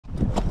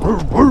We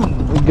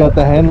got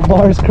the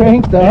handlebars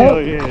cranked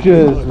up, yeah,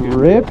 just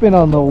ripping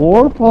on the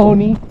war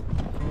pony.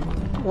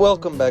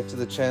 Welcome back to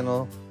the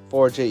channel,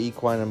 4J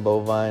Equine and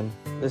Bovine.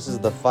 This is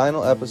the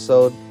final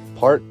episode,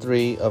 part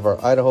 3 of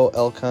our Idaho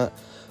elk hunt.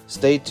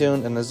 Stay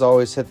tuned, and as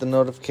always, hit the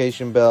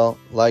notification bell,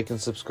 like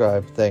and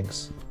subscribe.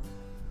 Thanks.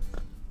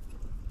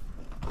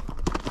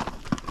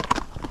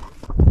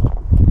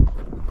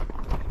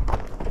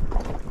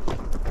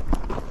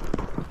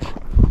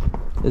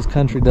 This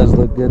country does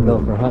look good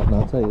though for hunting,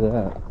 I'll tell you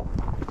that.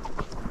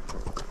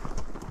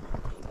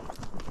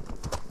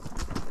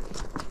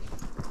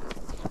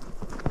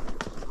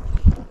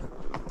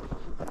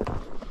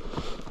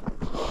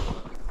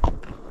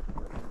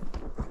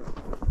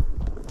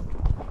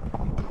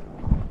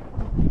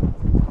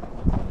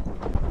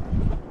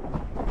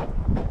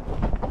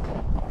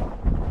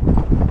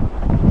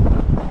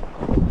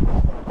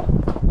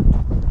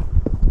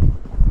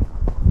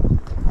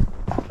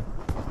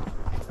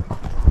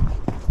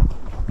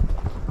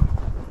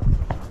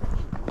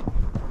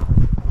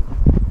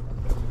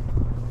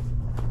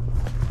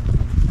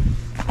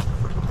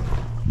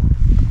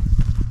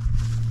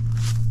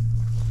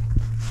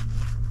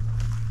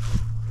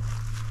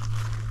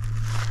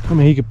 I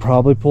mean, he could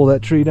probably pull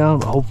that tree down,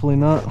 but hopefully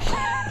not.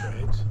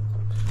 Right.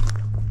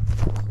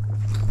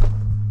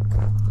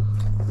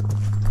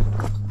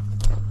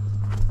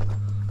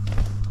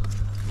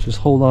 Just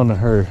hold on to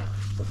her,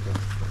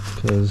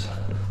 because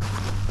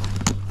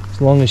as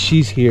long as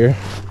she's here,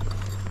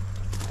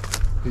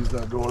 He's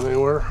not going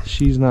anywhere.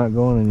 she's not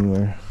going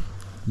anywhere.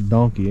 The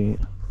donkey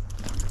ain't.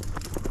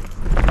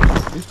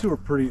 These two are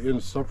pretty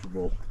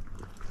insufferable.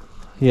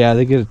 Yeah,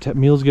 they get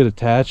mules get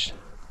attached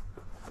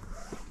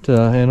to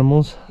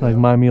animals. Like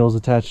my mule's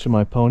attached to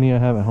my pony I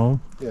have at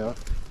home. Yeah.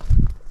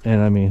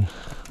 And I mean,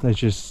 that's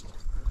just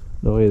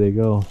the way they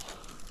go.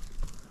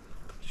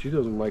 She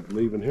doesn't like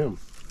leaving him.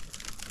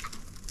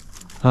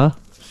 Huh?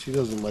 She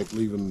doesn't like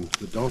leaving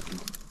the donkey.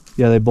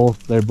 Yeah, they're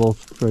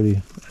both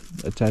pretty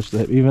attached to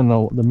him. Even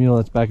though the mule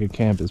that's back at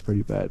camp is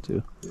pretty bad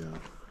too. Yeah.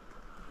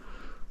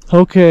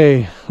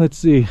 Okay, let's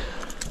see.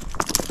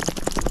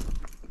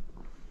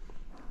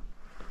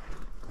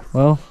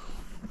 Well,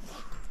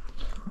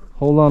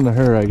 hold on to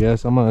her, I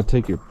guess. I'm gonna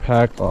take your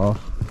pack off.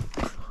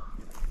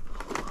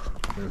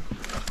 Here.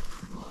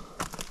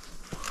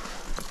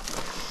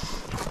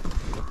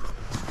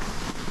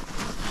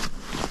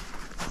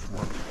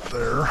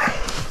 There.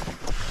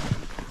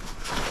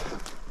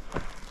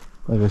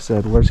 Like I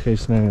said, worst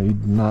case scenario, you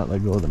do not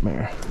let go of the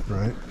mare.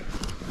 Right.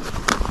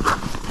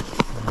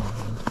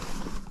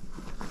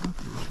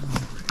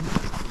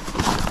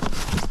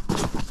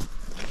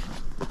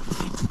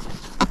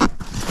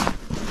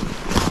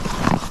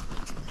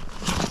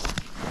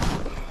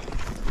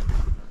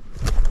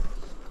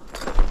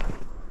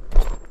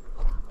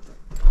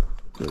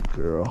 Good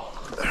girl.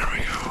 There we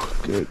go.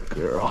 Good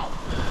girl.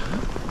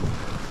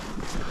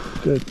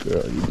 Good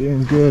girl. You're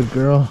doing good,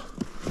 girl.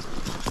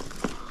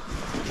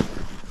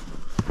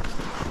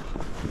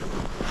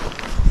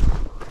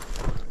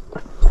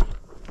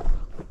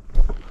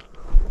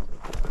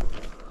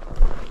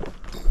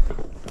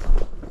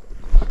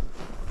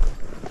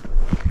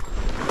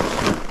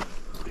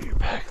 You're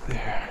back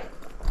there.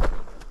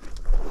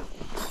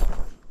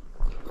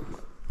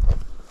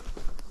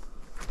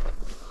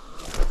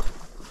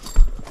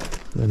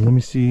 Then let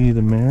me see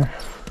the mare.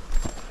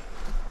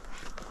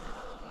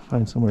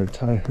 Find somewhere to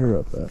tie her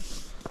up at.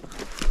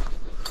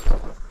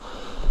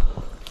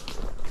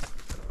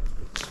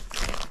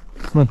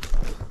 Come on.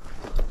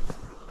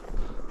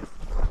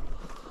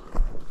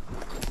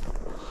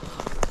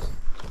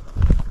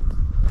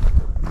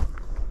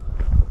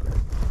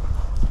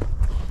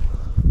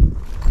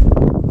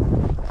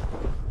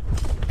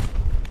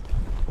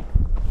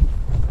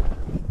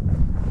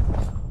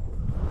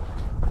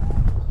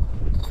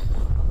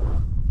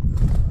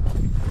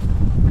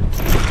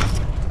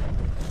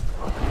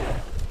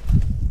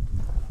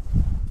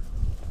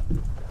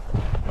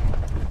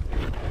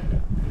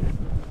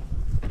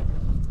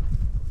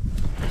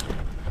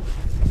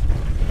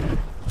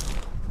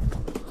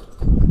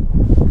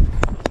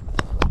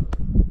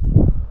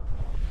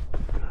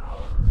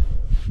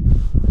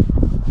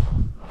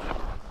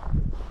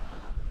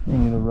 I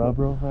need to rub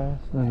real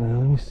fast. And then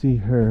let me see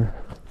her.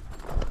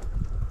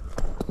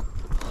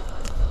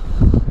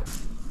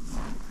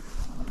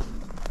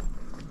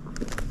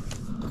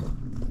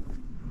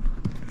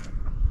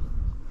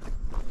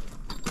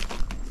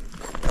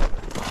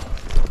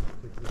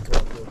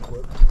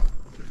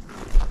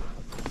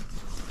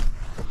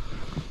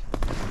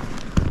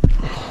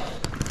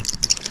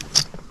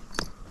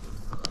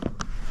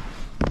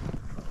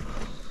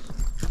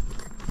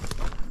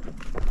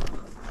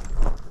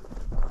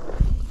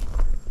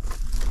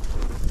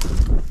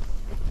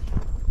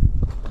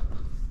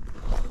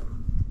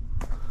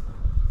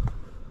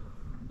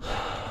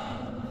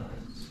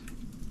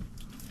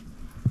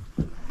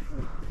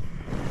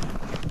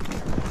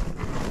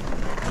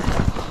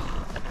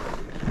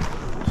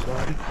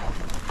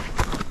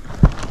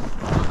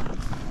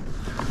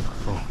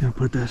 Oh, Gonna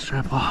put that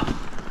strap off.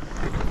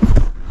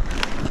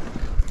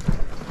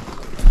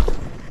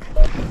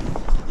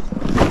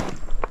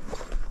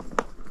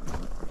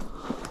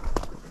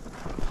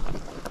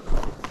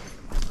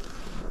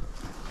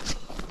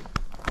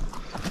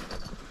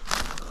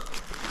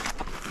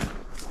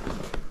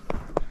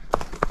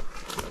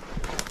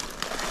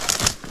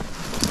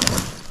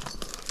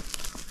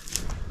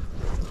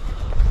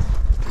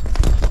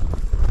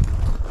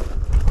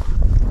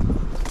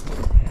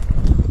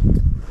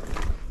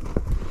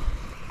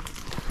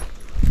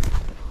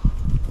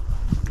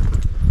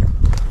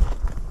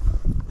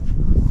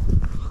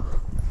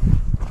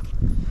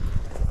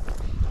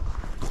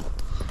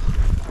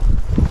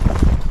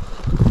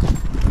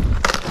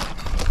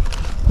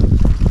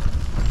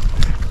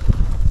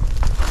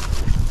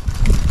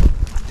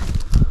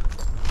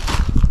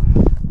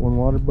 One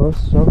water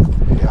bus or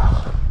something?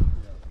 Yeah.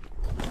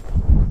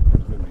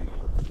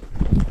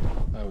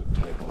 I haven't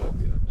tied it up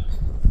yet.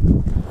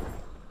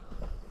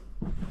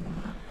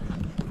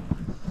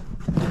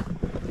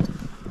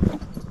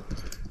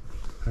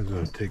 I'm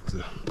gonna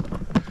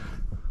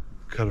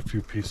cut a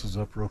few pieces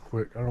up real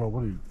quick. I don't know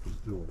what he was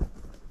doing.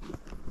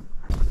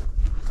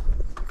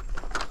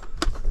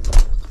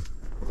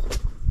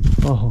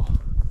 Oh.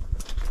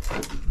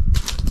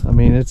 I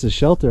mean, it's a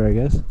shelter, I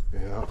guess.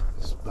 Yeah,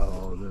 that's about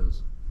all it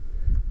is.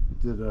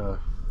 Did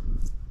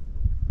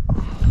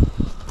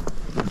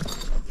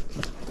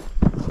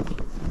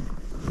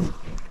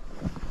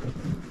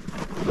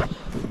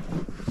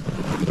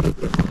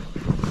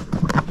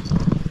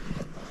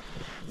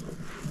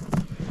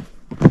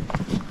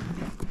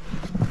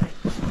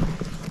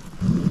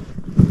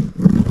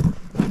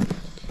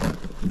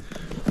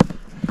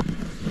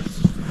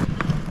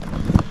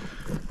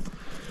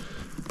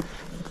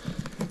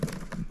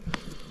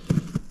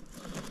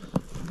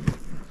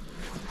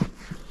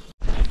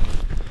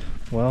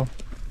Well,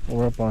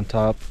 we're up on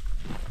top,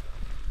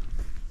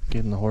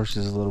 getting the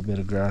horses a little bit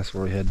of grass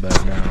before we head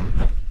back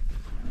down.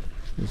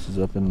 This is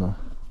up in the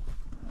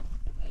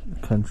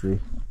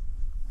country.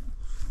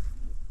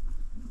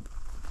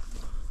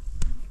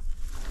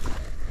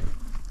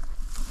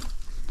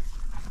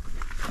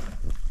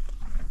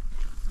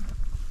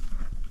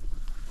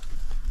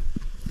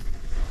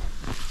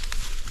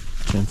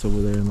 Fence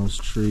over there in those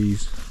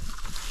trees.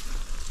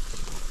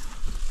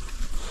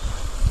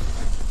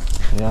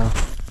 Yeah.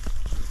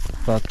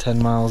 About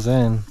 10 miles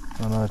in,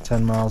 another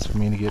 10 miles for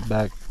me to get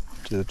back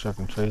to the truck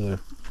and trailer.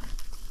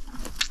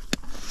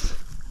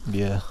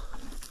 Yeah,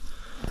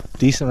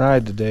 decent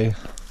ride today.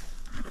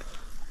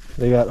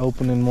 They got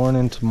opening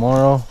morning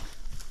tomorrow,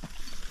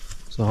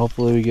 so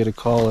hopefully we get a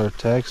call or a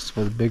text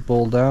with a big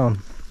bull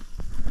down.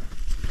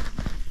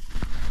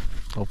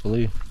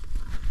 Hopefully.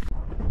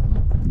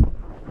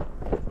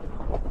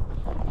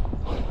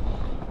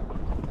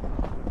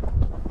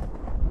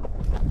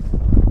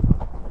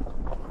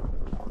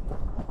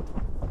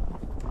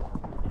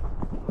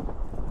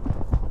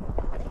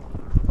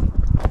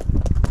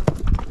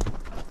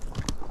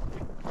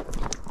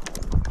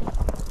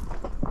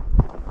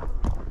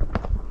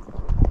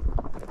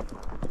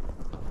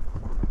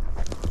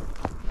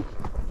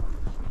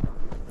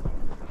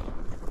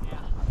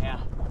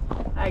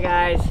 Hi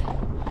guys,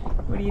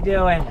 what are you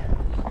doing?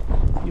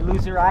 You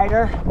lose a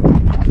rider?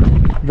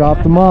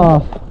 Dropped them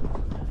off.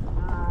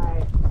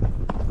 Hi.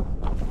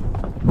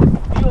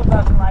 Fuel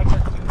doesn't like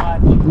us too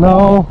much.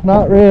 No,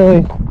 not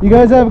really. You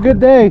guys have a good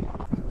day.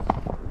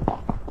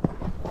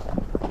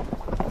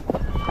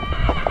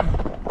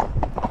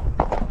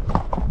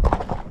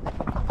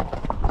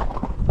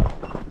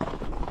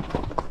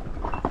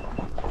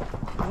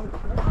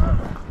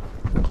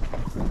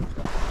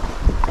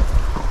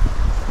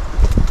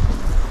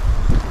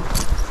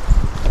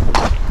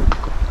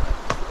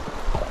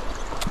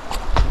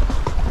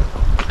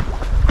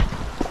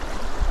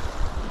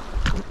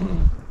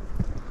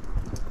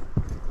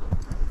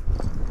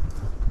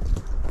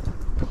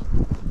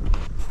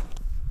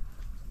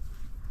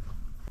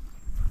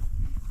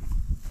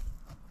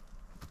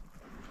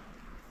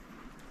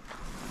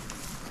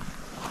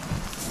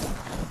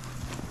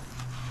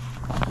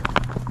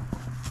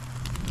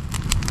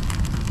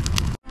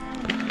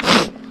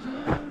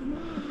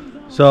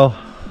 So,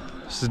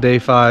 this is day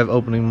 5,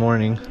 opening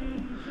morning.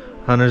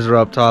 Hunters are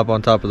up top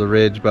on top of the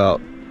ridge about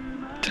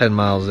 10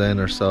 miles in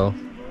or so.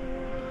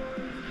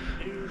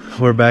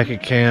 We're back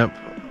at camp.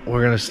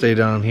 We're gonna stay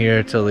down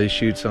here till they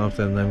shoot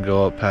something, then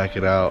go up, pack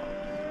it out.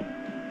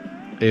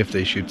 If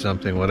they shoot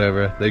something,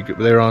 whatever. They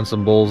were on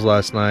some bulls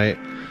last night,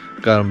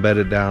 got them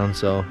bedded down,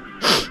 so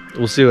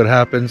we'll see what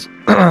happens.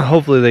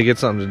 Hopefully they get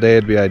something today,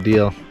 it'd be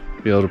ideal.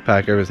 Be able to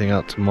pack everything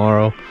out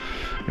tomorrow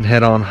and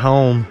head on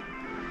home.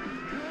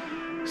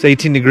 It's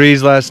 18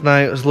 degrees last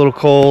night, it was a little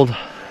cold.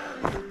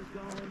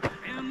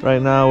 Right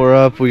now we're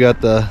up, we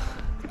got the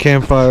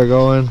campfire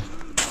going.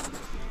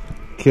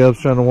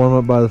 Caleb's trying to warm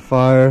up by the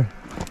fire.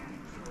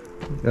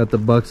 Got the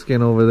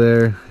buckskin over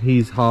there,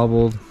 he's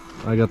hobbled.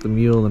 I got the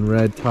mule and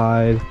red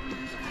tied.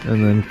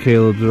 And then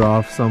Caleb's are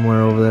off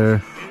somewhere over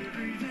there,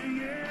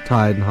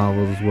 tied and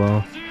hobbled as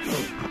well.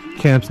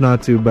 Camp's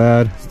not too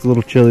bad, it's a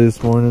little chilly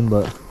this morning,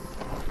 but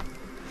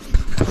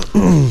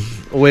we'll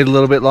wait a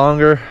little bit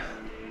longer.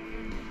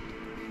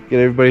 Get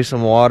everybody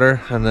some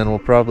water, and then we'll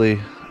probably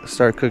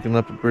start cooking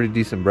up a pretty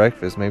decent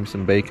breakfast. Maybe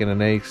some bacon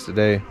and eggs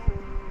today.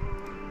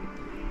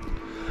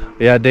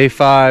 Yeah, day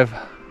 5.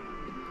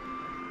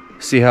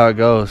 See how it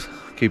goes.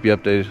 Keep you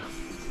updated.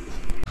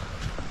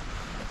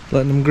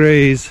 Letting them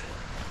graze.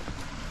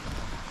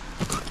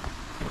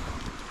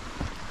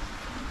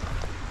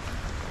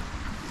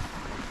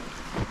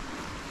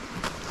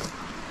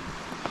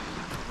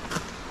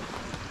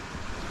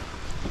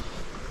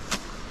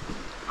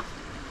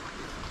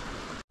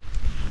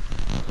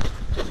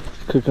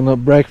 Cooking up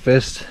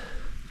breakfast.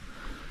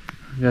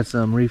 Got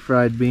some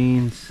refried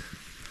beans,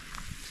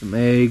 some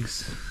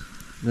eggs.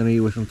 I'm gonna eat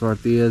with some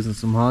tortillas and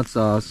some hot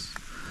sauce.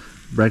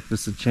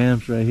 Breakfast of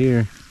champs right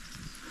here.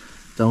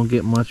 It's don't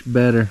get much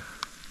better.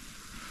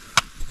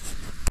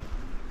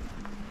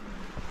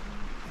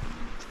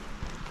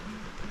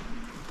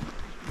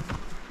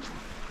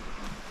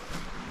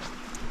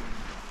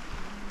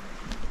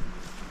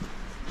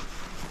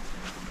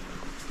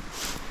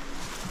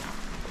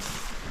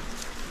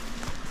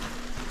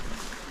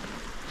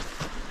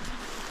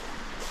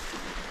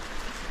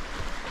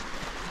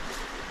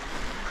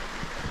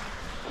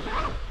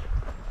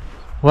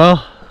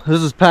 Well,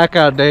 this is pack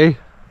out day.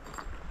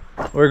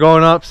 We're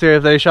going up, see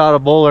if they shot a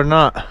bull or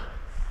not.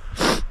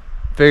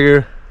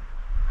 Figure,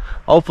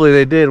 hopefully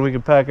they did. We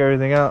can pack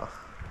everything out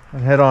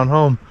and head on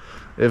home.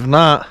 If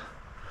not,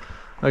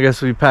 I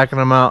guess we'll be packing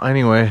them out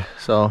anyway.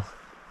 So,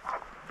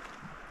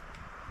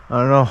 I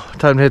don't know.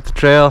 Time to hit the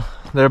trail.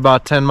 They're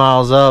about 10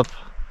 miles up.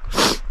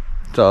 So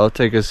it'll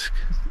take us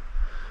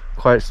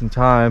quite some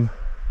time.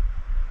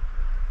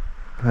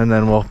 And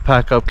then we'll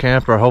pack up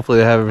camp, or hopefully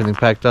they have everything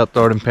packed up,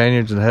 throw it in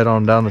panniers, and head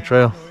on down the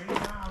trail.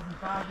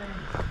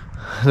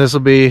 This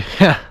will be,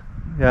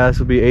 this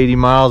will be 80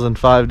 miles in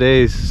 5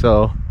 days.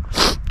 So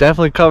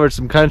definitely covered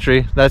some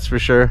country, that's for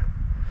sure.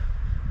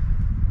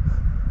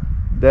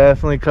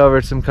 Definitely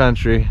covered some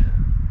country.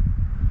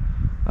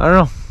 I don't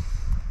know.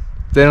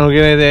 If they don't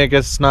get anything, I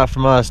guess it's not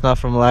from us, not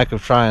from lack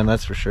of trying,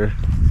 that's for sure.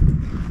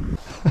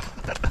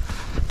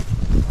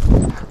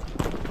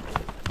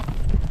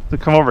 To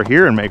come over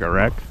here and make a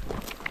wreck.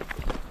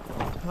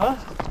 Huh?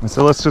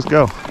 So let's just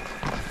go.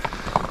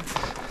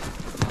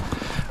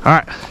 All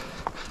right,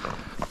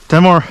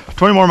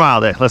 20 more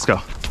mile day. Let's go.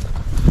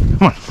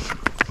 Come on.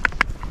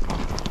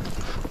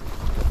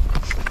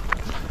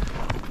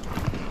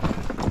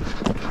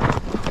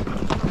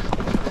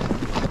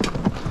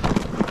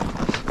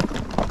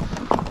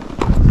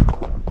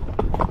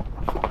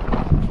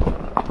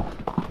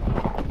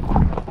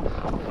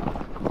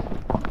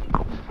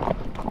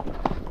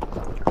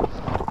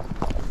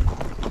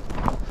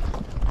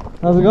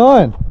 How's it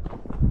going?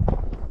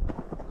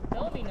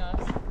 Filming us.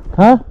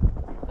 Huh?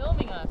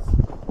 Filming us.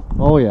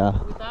 Oh yeah.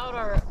 Without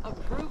our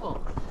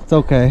approval. It's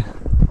okay.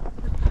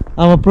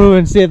 I'm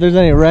approving, see if there's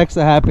any wrecks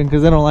that happen,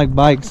 because they don't like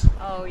bikes.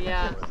 Oh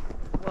yeah.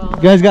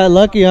 Well, You guys got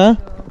lucky, huh?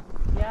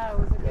 Yeah, it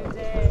was a good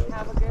day.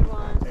 Have a good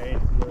one. Hey,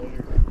 see you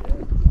later. Yeah.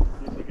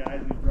 If the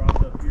guys who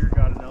dropped up here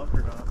got an elk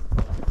or not.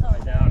 I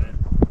doubt it.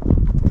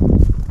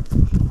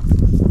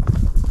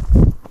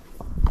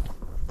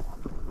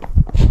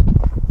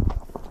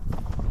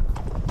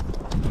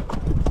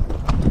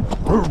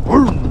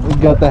 We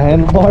got the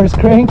handlebars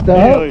cranked up.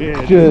 Hell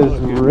yeah,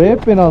 just dude.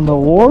 ripping on the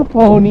war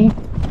pony.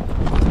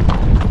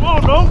 Come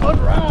on, bro, let's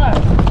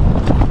ride.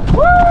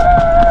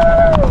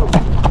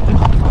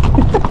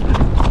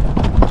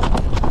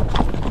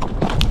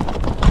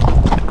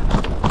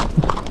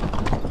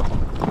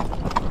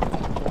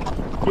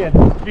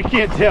 If you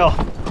can't tell,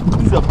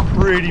 this is a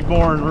pretty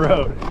boring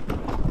road.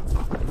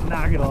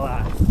 Not gonna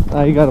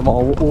lie. You got them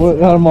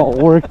all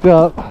worked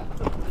up.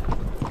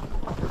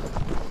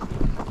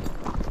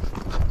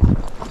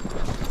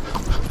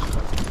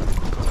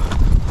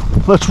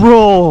 Let's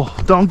roll,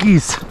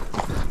 donkeys.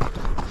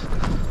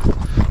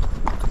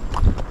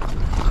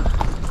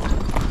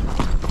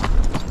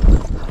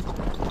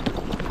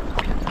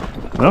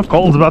 Well,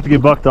 Colton's about to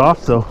get bucked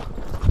off, so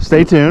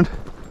stay tuned.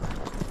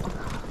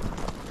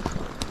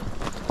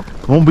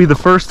 Won't be the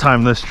first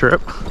time this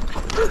trip.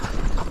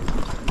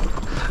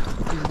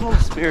 He's a little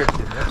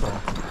spirited, that's all.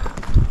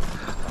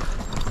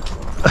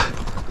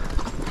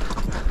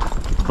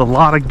 The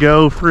Lot of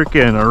Go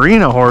freaking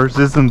arena horse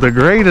isn't the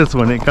greatest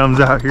when it comes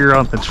out here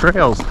on the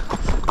trails.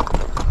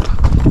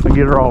 If I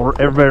get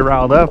everybody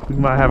riled up, we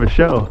might have a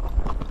show.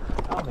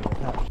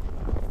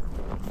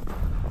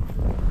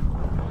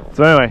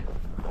 So anyway,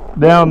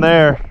 down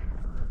there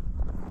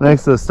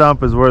next to the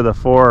stump is where the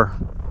 4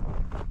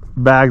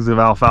 bags of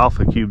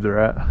alfalfa cubes are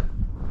at.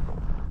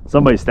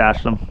 Somebody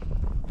stashed them.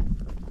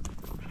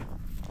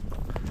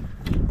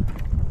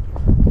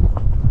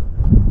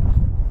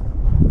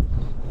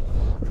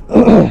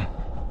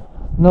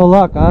 No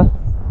luck, huh?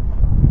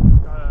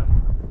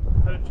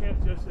 Had a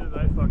chance yesterday that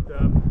I fucked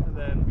up, and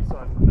then we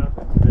saw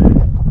nothing today.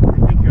 I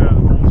think the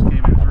wolves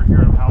came in through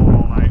here and howled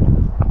all night.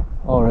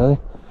 Oh, really?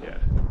 Yeah.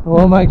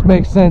 Well, it might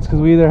make sense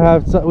because we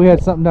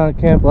had something down at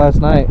camp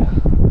last night.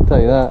 I'll tell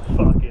you that.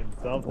 Fucking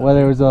something.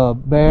 Whether it was a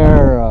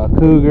bear or a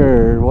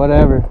cougar or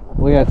whatever,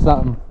 we had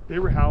something. They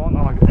were howling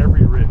on like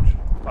every ridge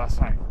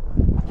last night.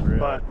 Really?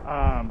 But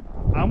I'm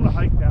gonna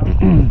hike down. I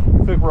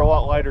feel like we're a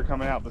lot lighter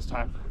coming out this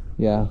time.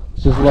 Yeah,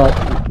 it's just a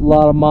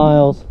lot of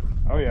miles.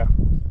 Oh yeah.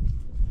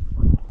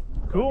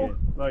 Cool.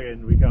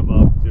 Fucking, we come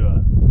up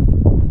to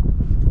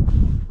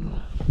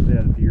they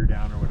had a deer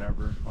down or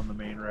whatever on the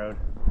main road.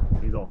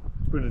 He's all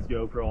putting his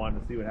GoPro on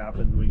to see what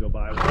happens when we go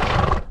by with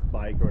a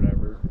bike or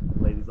whatever.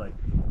 The lady's like,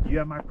 "You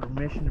have my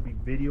permission to be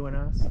videoing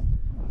us?"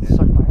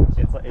 Suck my ass.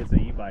 It's an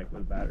e-bike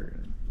with a battery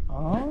in it.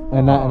 Oh.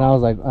 And I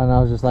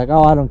was just like,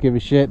 oh, I don't give a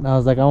shit. And I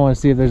was like, I want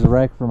to see if there's a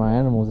wreck for my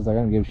animals. It's like,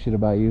 I don't give a shit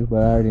about you, but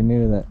I already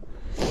knew that.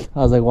 I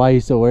was like, why are you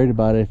so worried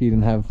about it if you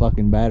didn't have a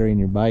fucking battery in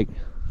your bike?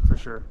 For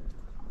sure.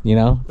 You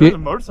know? There was a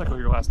motorcycle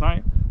here last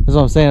night. That's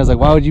what I'm saying. I was like,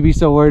 why would you be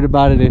so worried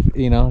about it if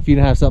you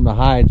didn't have something to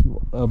hide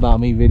about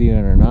me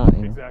videoing or not?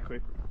 Exactly.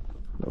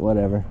 But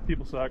whatever.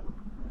 People suck.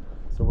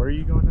 So where are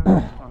you going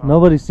now?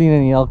 Nobody's seen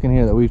any elk in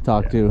here that we've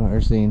talked to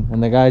or seen.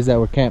 And the guys that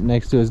were camped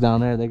next to us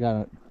down there, they got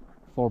a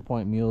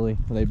 4-point muley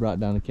they brought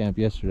down to camp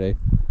yesterday.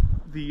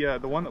 The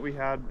one that we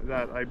had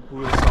that I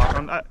blew the stock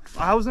on,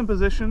 I was in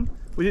position.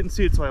 We didn't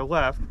see it, so I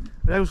left.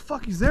 And I was,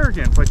 fuck, he's there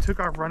again. So I took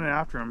off running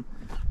after him.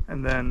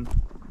 And then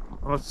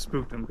I must have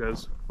spooked him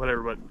because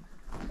whatever. But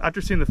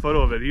after seeing the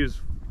photo of it, he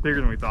was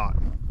bigger than we thought.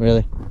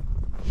 Really?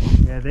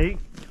 Yeah, they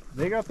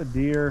got the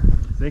deer.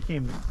 They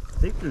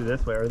flew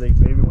this way, or they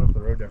maybe went up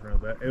the road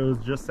different. But it was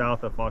just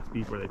south of Fox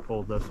Peak where they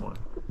pulled this one.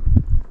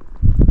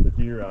 The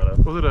deer out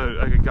of. Was it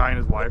like a guy and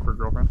his wife or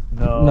girlfriend?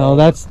 No,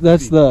 that's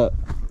the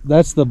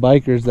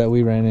bikers that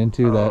we ran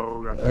into that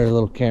gotcha. are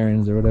little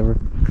Karens or whatever.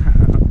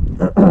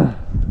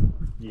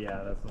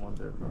 Yeah, that's the ones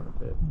that are throwing a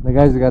fit. The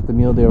guys that got the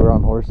mule deer were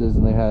on horses,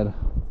 and they had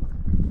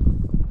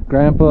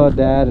grandpa,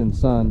 dad, and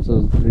son, so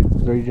it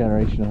was three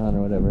generation hunt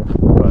or whatever.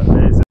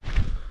 But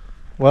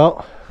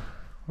Well,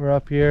 we're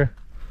up here.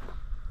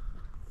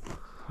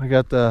 We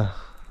got the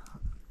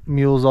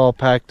mules all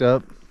packed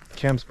up.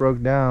 Camp's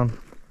broke down.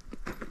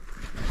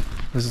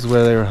 This is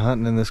where they were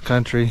hunting in this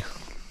country.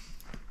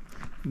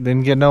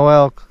 Didn't get no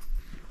elk.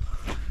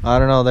 I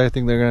don't know, they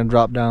think they're gonna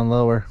drop down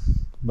lower.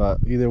 But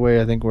either way,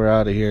 I think we're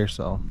out of here,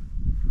 so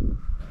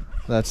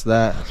that's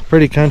that. It's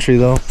pretty country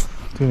though,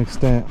 to an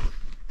extent.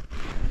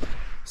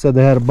 Said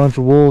they had a bunch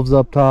of wolves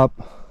up top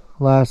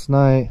last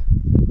night,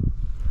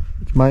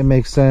 which might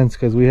make sense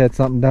because we had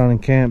something down in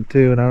camp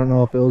too, and I don't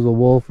know if it was a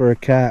wolf or a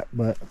cat,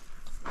 but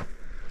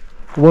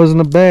it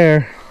wasn't a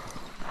bear.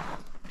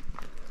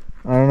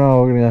 I don't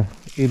know, we're gonna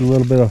eat a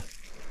little bit of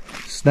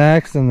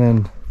snacks and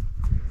then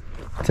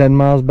 10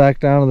 miles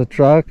back down to the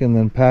truck and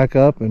then pack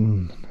up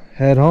and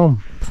head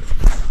home.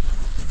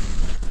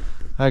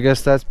 I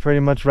guess that's pretty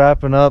much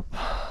wrapping up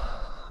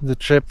the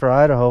trip for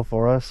Idaho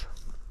for us.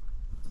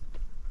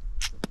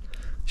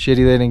 Shitty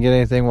they didn't get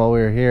anything while we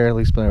were here, at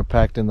least when they were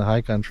packed in the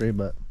high country,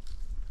 but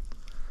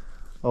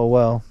oh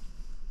well.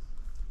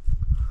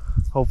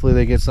 Hopefully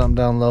they get something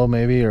down low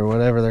maybe, or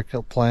whatever their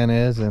plan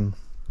is, and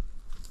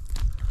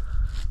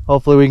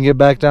hopefully we can get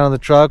back down to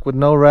the truck with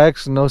no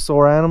wrecks and no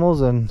sore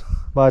animals, and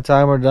by the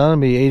time we're done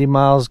it'll be 80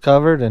 miles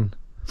covered, and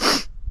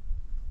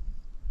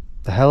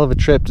a hell of a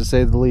trip to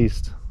say the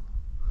least.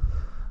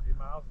 80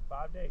 miles in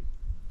 5 days.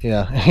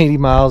 Yeah, 80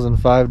 miles in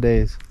 5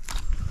 days.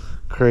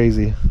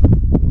 Crazy.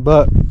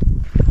 But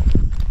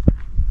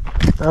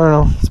I don't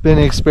know, it's been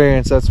an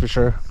experience, that's for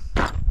sure.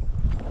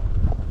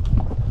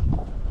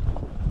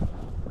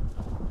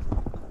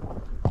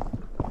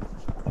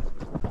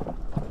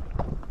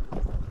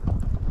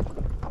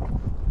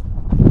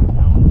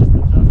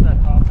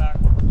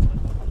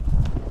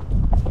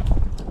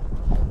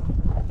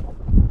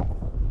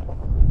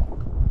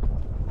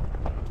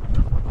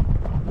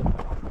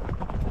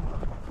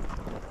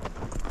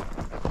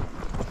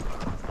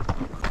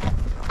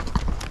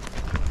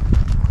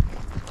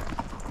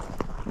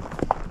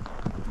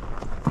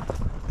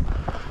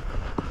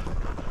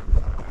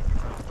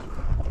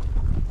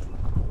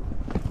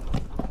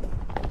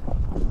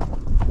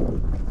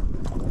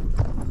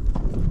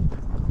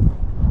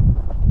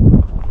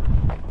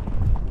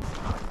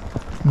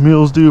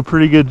 Mules do a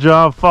pretty good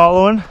job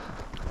following,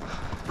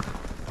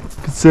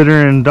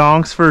 considering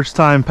Donk's first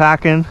time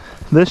packing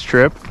this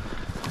trip.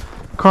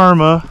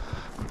 Karma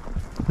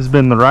has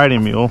been the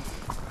riding mule.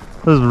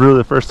 This is really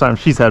the first time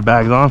she's had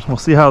bags on. We'll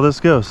see how this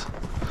goes.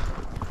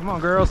 Come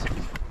on, girls.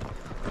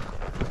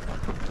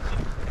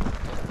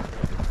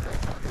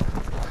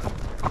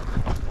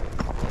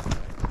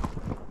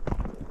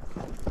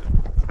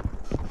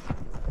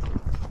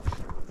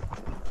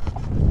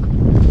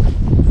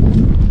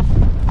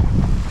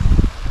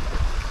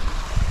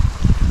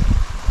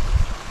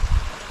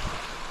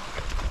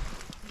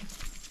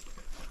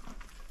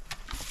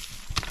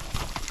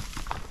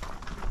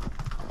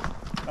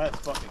 That's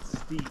fucking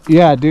steep.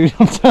 Yeah, dude,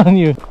 I'm telling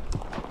you.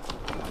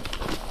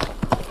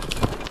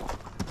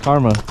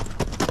 Karma.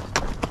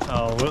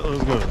 Oh,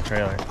 let's go to the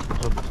trailer.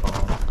 We'll be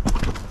fine.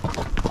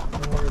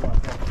 Don't worry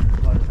about catching.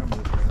 Let her come to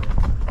the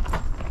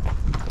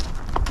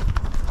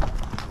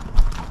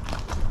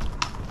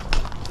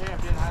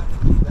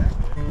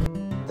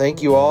trailer.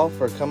 Thank you all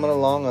for coming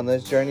along on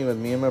this journey with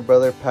me and my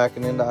brother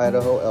packing into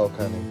Idaho elk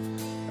hunting.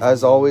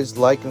 As always,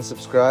 like and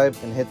subscribe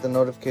and hit the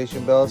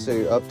notification bell so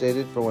you're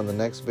updated for when the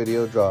next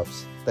video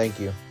drops. Thank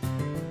you.